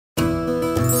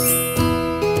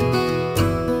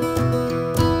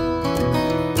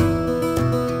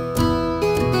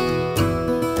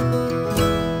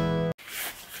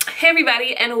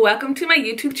everybody, and welcome to my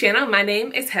YouTube channel. My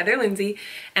name is Heather Lindsey,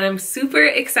 and I'm super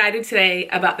excited today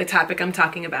about the topic I'm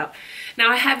talking about. Now,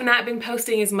 I have not been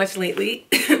posting as much lately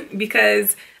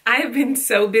because I have been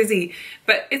so busy,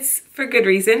 but it's for good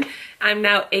reason. I'm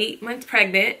now 8 months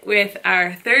pregnant with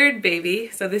our third baby,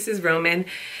 so this is Roman.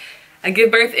 I give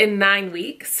birth in 9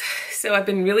 weeks, so I've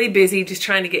been really busy just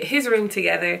trying to get his room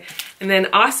together. And then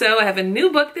also I have a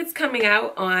new book that's coming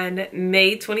out on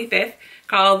May 25th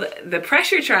called The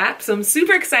Pressure Trap, so I'm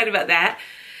super excited about that.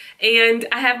 And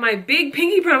I have my big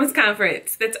Pinky Promise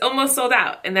conference that's almost sold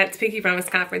out, and that's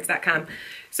pinkypromiseconference.com.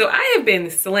 So I have been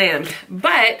slammed,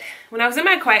 but when I was in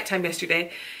my quiet time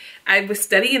yesterday, I was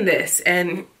studying this,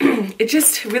 and it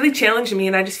just really challenged me,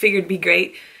 and I just figured it'd be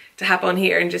great to hop on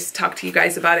here and just talk to you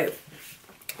guys about it.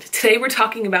 Today we're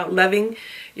talking about loving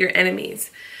your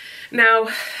enemies. Now,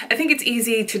 I think it's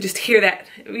easy to just hear that.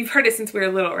 We've heard it since we were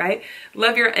little, right?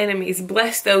 Love your enemies,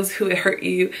 bless those who hurt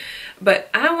you. But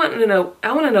I want to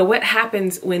know what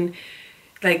happens when,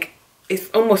 like, it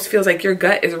almost feels like your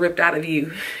gut is ripped out of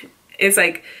you. It's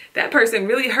like that person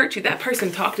really hurt you. That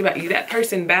person talked about you. That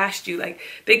person bashed you. Like,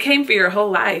 they came for your whole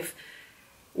life.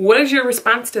 What is your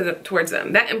response towards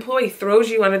them? That employee throws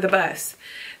you under the bus.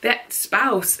 That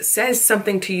spouse says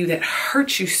something to you that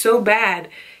hurts you so bad,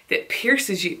 that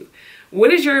pierces you.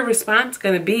 What is your response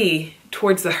going to be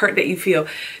towards the hurt that you feel?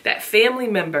 That family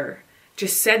member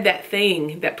just said that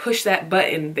thing, that pushed that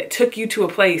button, that took you to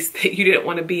a place that you didn't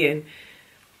want to be in.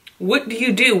 What do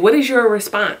you do? What is your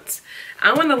response?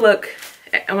 I want to look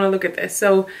at this.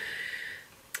 So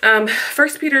 1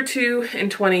 Peter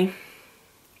 2:20.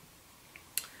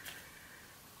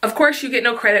 Of course, you get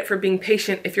no credit for being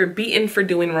patient if you're beaten for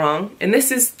doing wrong. And this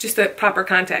is just the proper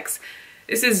context.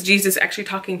 This is Jesus actually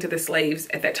talking to the slaves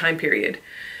at that time period.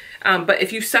 But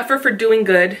if you suffer for doing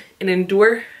good and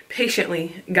endure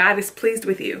patiently, God is pleased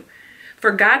with you.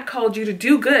 For God called you to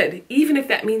do good, even if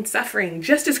that means suffering,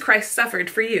 just as Christ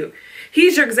suffered for you.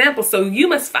 He's your example, so you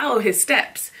must follow his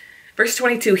steps. Verse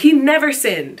 22, he never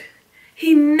sinned.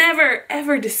 He never,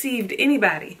 ever deceived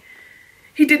anybody.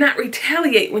 He did not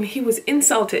retaliate when he was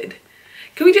insulted.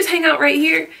 Can we just hang out right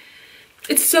here?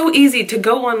 It's so easy to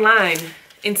go online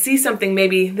and see something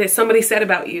maybe that somebody said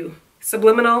about you,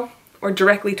 subliminal or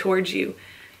directly towards you.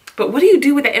 But what do you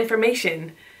do with that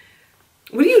information?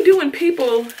 What do you do when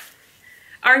people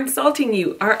are insulting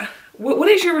you? What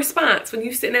is your response when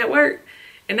you're sitting at work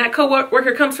and that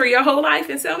coworker comes for your whole life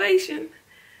and salvation?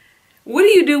 What do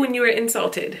you do when you are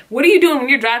insulted? What are you doing when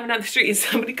you're driving down the street and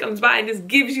somebody comes by and just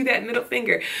gives you that middle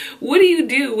finger? What do you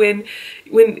do when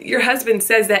your husband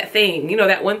says that thing, you know,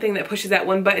 that one thing that pushes that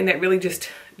one button that really just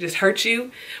hurts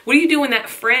you? What do you do when that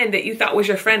friend that you thought was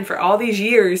your friend for all these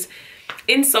years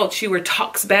insults you or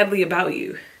talks badly about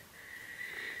you?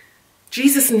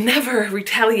 Jesus never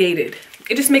retaliated.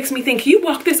 It just makes me think, you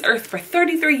walked this earth for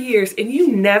 33 years and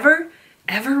you never,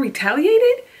 ever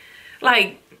retaliated?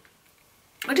 Like,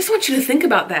 I just want you to think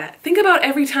about that. Think about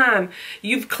every time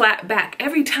you've clapped back,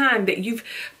 every time that you've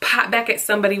popped back at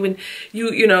somebody when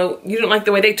you don't like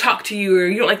the way they talk to you, or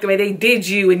you don't like the way they did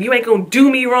you, and you ain't gonna do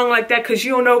me wrong like that because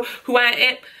you don't know who I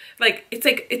am. Like,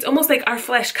 it's almost like our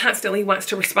flesh constantly wants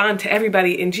to respond to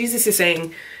everybody, and Jesus is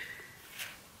saying,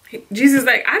 Jesus is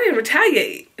like, I didn't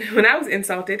retaliate when I was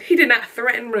insulted. He did not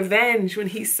threaten revenge when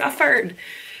he suffered.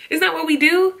 Isn't that what we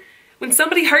do? When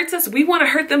somebody hurts us, we want to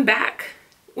hurt them back.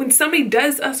 When somebody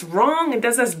does us wrong and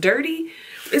does us dirty,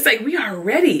 it's like, we are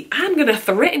ready. I'm going to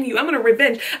threaten you. I'm going to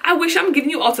revenge. I wish I'm giving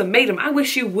you ultimatum. I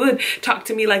wish you would talk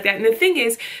to me like that. And the thing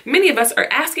is, many of us are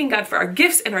asking God for our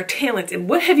gifts and our talents. And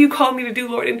what have you called me to do,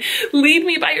 Lord? And lead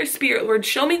me by your spirit, Lord.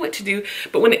 Show me what to do.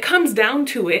 But when it comes down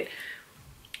to it,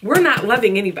 we're not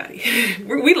loving anybody.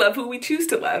 We love who we choose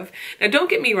to love. Now, don't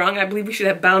get me wrong. I believe we should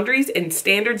have boundaries and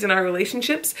standards in our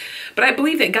relationships. But I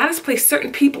believe that God has placed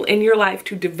certain people in your life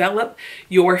to develop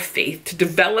your faith, to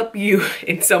develop you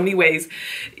in so many ways.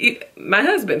 My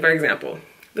husband, for example,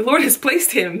 the Lord has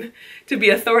placed him to be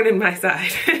a thorn in my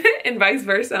side, and vice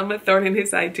versa. I'm a thorn in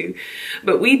his side too.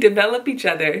 But we develop each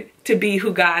other to be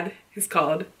who God has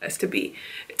called us to be.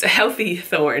 It's a healthy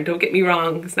thorn. Don't get me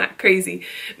wrong. It's not crazy,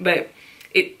 but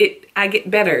I get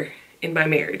better in my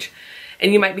marriage.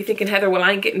 And you might be thinking, Heather, well,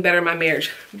 I ain't getting better in my marriage.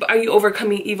 But are you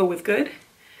overcoming evil with good?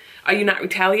 Are you not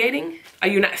retaliating? Are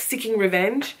you not seeking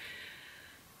revenge?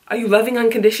 Are you loving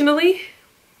unconditionally?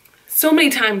 So many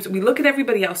times we look at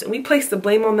everybody else and we place the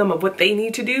blame on them of what they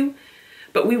need to do,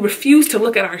 but we refuse to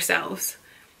look at ourselves.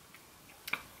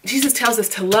 Jesus tells us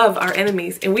to love our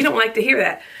enemies, and we don't like to hear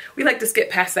that. We like to skip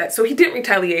past that. So he didn't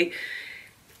retaliate.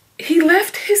 He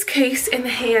left his case in the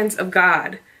hands of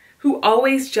God, who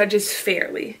always judges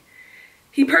fairly.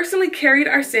 He personally carried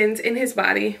our sins in his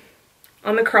body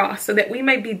on the cross so that we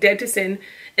might be dead to sin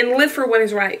and live for what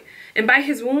is right. And by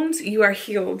his wounds you are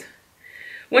healed.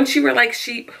 Once you were like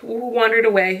sheep who wandered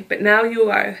away, but now you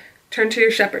are turned to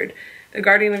your shepherd, the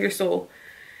guardian of your soul.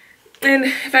 And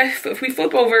if we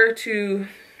flip over to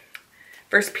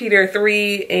 1 Peter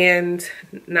 3 and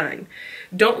 9.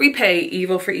 Don't repay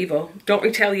evil for evil. Don't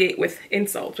retaliate with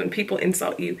insults when people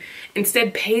insult you.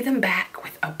 Instead, pay them back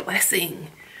with a blessing.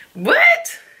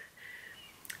 What?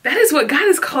 That is what God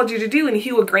has called you to do, and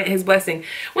he will grant his blessing.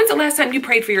 When's the last time you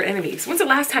prayed for your enemies? When's the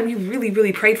last time you really,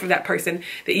 really prayed for that person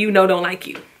that you know don't like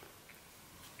you?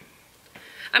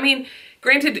 I mean,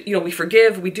 granted, you know, we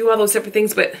forgive, we do all those different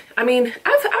things, but I mean,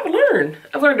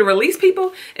 I've learned to release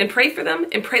people and pray for them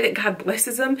and pray that God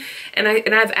blesses them. And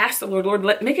I've asked the Lord,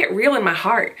 make it real in my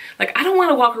heart. Like, I don't want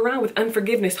to walk around with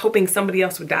unforgiveness hoping somebody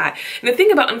else would die. And the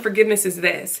thing about unforgiveness is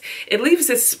this: it leaves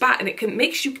this spot, and it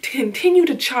makes you continue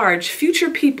to charge future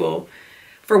people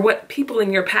for what people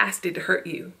in your past did to hurt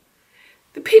you.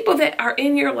 The people that are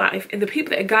in your life and the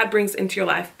people that God brings into your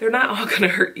life, they're not all going to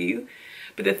hurt you.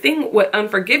 But the thing, what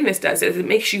unforgiveness does is it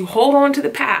makes you hold on to the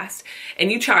past,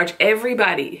 and you charge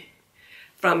everybody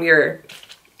from your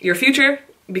future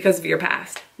because of your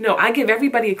past. No, I give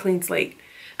everybody a clean slate.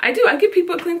 I do. I give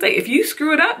people a clean slate. If you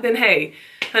screw it up, then hey,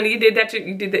 honey, you did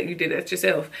that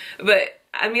yourself. But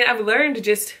I mean, I've learned to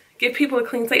just give people a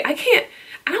clean slate. I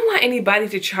don't want anybody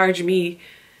to charge me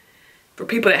for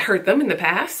people that hurt them in the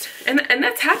past. And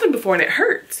that's happened before, and it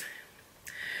hurts.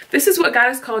 This is what God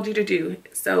has called you to do.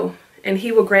 So, and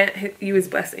he will grant you his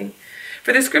blessing.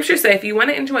 For the scriptures say, if you want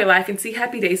to enjoy life and see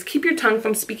happy days, keep your tongue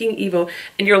from speaking evil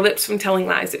and your lips from telling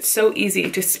lies. It's so easy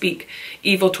to speak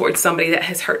evil towards somebody that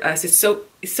has hurt us. It's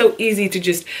so easy to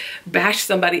just bash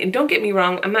somebody. And don't get me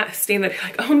wrong, I'm not standing there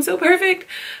like, oh, I'm so perfect.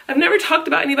 I've never talked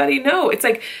about anybody. No, it's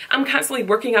like I'm constantly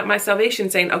working out my salvation,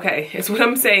 saying, okay, is what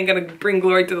I'm saying going to bring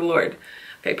glory to the Lord?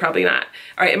 Okay, probably not.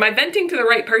 All right, am I venting to the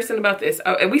right person about this?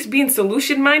 Are we being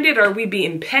solution-minded, or are we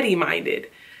being petty-minded?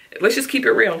 Let's just keep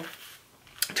it real.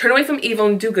 Turn away from evil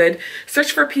and do good.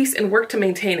 Search for peace and work to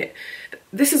maintain it.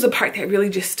 This is the part that really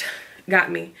just got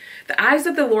me. The eyes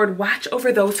of the Lord watch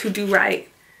over those who do right,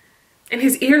 and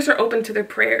his ears are open to their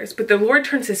prayers. But the Lord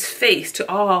turns his face to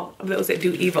all of those that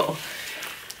do evil.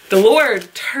 The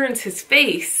Lord turns his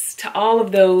face to all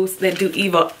of those that do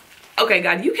evil. Okay,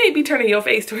 God, you can't be turning your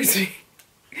face towards me.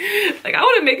 Like, I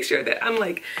want to make sure that I'm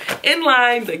like in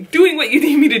line, like doing what you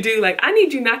need me to do. Like, I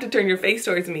need you not to turn your face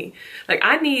towards me. Like,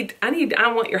 I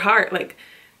want your heart. Like,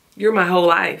 you're my whole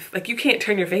life. Like, you can't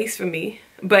turn your face from me.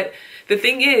 But the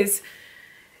thing is,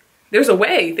 there's a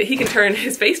way that he can turn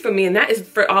his face from me, and that is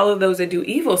for all of those that do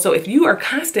evil. So if you are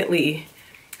constantly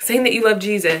saying that you love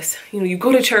Jesus, you know, you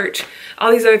go to church,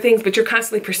 all these other things, but you're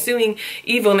constantly pursuing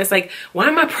evil, and it's like, why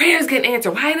are my prayers getting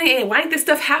answered? Why ain't this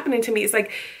stuff happening to me? It's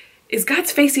like, is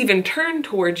God's face even turned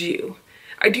towards you?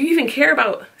 Or do you even care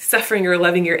about suffering or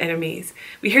loving your enemies?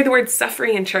 We hear the word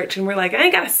suffering in church, and we're like, I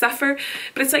ain't gotta suffer.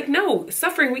 But it's like, no,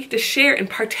 suffering, we get to share and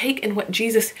partake in what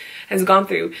Jesus has gone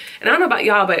through. And I don't know about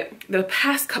y'all, but the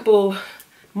past couple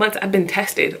months I've been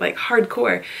tested like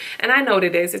hardcore. And I know what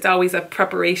it is. It's always a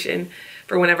preparation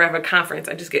for whenever I have a conference.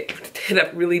 I just get hit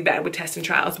up really bad with tests and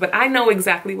trials. But I know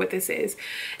exactly what this is.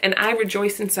 And I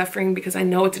rejoice in suffering because I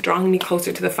know it's drawing me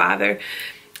closer to the Father.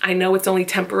 I know it's only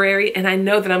temporary, and I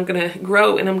know that I'm going to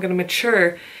grow and I'm going to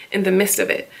mature in the midst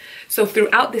of it. So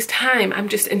throughout this time, I'm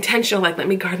just intentional, like, let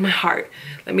me guard my heart.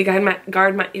 Let me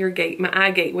guard my ear gate, my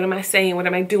eye gate. What am I saying? What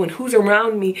am I doing? Who's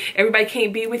around me? Everybody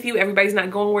can't be with you. Everybody's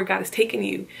not going where God has taken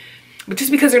you. But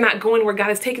just because they're not going where God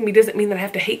has taken me doesn't mean that I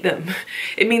have to hate them.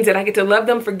 It means that I get to love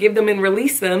them, forgive them, and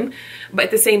release them. But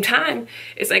at the same time,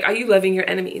 it's like, are you loving your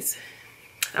enemies?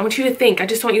 I want you to think. I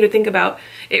just want you to think about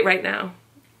it right now.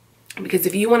 Because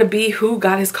if you want to be who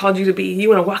God has called you to be, you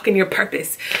want to walk in your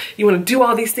purpose, you want to do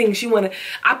all these things, you want to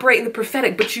operate in the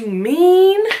prophetic, but you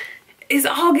mean is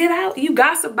all get out, you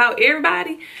gossip about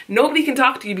everybody, nobody can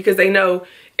talk to you because they know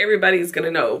everybody's going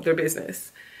to know their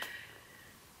business.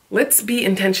 Let's be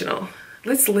intentional.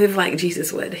 Let's live like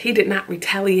Jesus would. He did not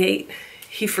retaliate.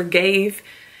 He forgave,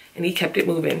 and he kept it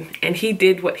moving. And he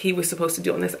did what he was supposed to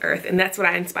do on this earth. And that's what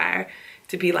I inspire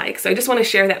to be like. So I just want to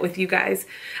share that with you guys.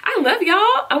 I love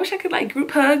y'all. I wish I could like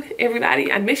group hug everybody.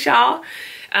 I miss y'all.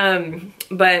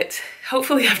 But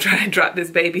hopefully after I drop this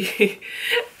baby,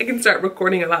 I can start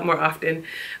recording a lot more often.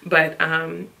 But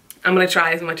I'm going to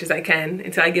try as much as I can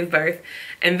until I give birth.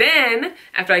 And then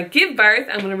after I give birth,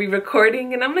 I'm going to be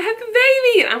recording, and I'm going to have the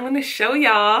baby, and I'm going to show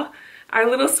y'all our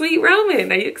little sweet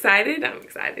Roman. Are you excited? I'm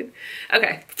excited.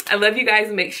 Okay, I love you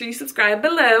guys. Make sure you subscribe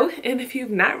below. And if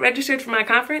you've not registered for my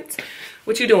conference,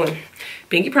 what you doing?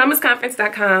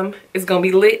 PinkyPromiseConference.com. It's gonna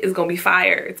be lit. It's gonna be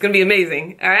fire. It's gonna be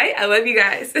amazing. All right, I love you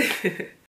guys.